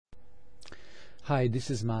Hi, this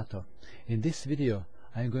is Mato. In this video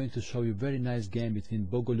I am going to show you a very nice game between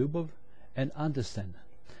Bogoljubov and Andersen.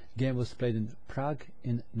 Game was played in Prague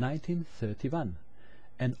in 1931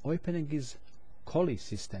 and opening is Colle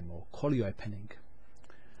system or Colle Opening.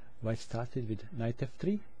 White started with knight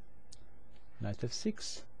f3, knight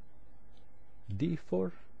f6,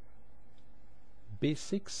 d4,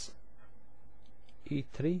 b6,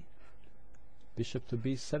 e3, bishop to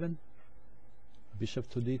b7, bishop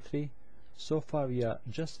to d3. So far we are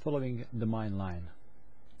just following the main line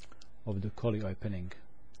of the Colle Opening.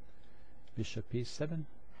 Bishop e7,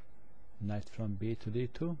 knight from b to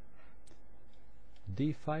d2,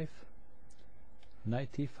 d5, knight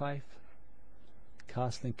e5,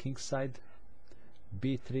 castling kingside,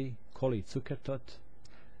 b3, Colle Zuckertot,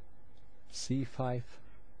 c5,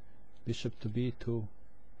 bishop to b2,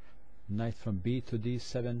 knight from b to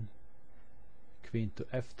d7, queen to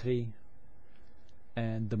f3,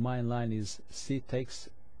 and the main line is c takes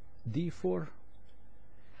d4.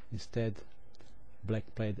 Instead black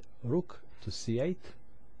played rook to c8,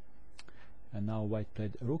 and now white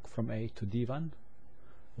played rook from a to d1,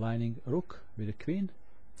 lining rook with a queen.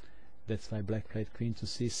 That's why black played queen to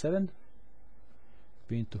c7,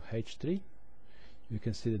 queen to h3. You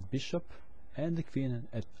can see that bishop and the queen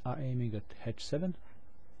are aiming at h7.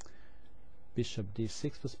 Bishop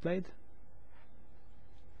d6 was played,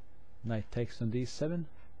 knight takes on d7,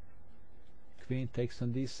 queen takes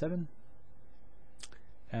on d7,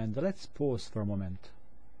 and let's pause for a moment.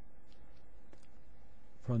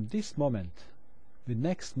 From this moment, with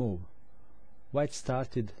next move, white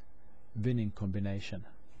started winning combination.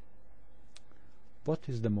 What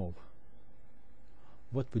is the move?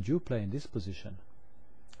 What would you play in this position?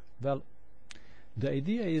 Well, the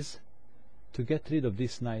idea is to get rid of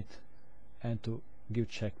this knight and to give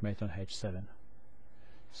checkmate on h7.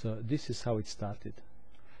 So this is how it started.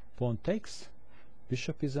 Pawn takes,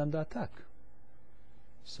 bishop is under attack.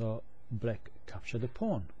 So black captured the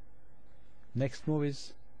pawn. Next move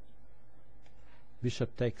is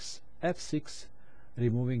bishop takes f6,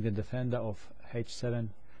 removing the defender of h7,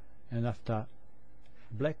 and after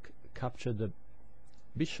black captured the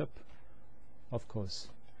bishop, of course,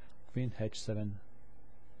 queen h7,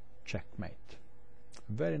 checkmate.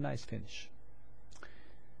 Very nice finish.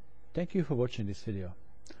 Thank you for watching this video.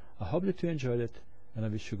 I hope that you enjoyed it, and I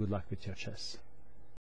wish you good luck with your chess.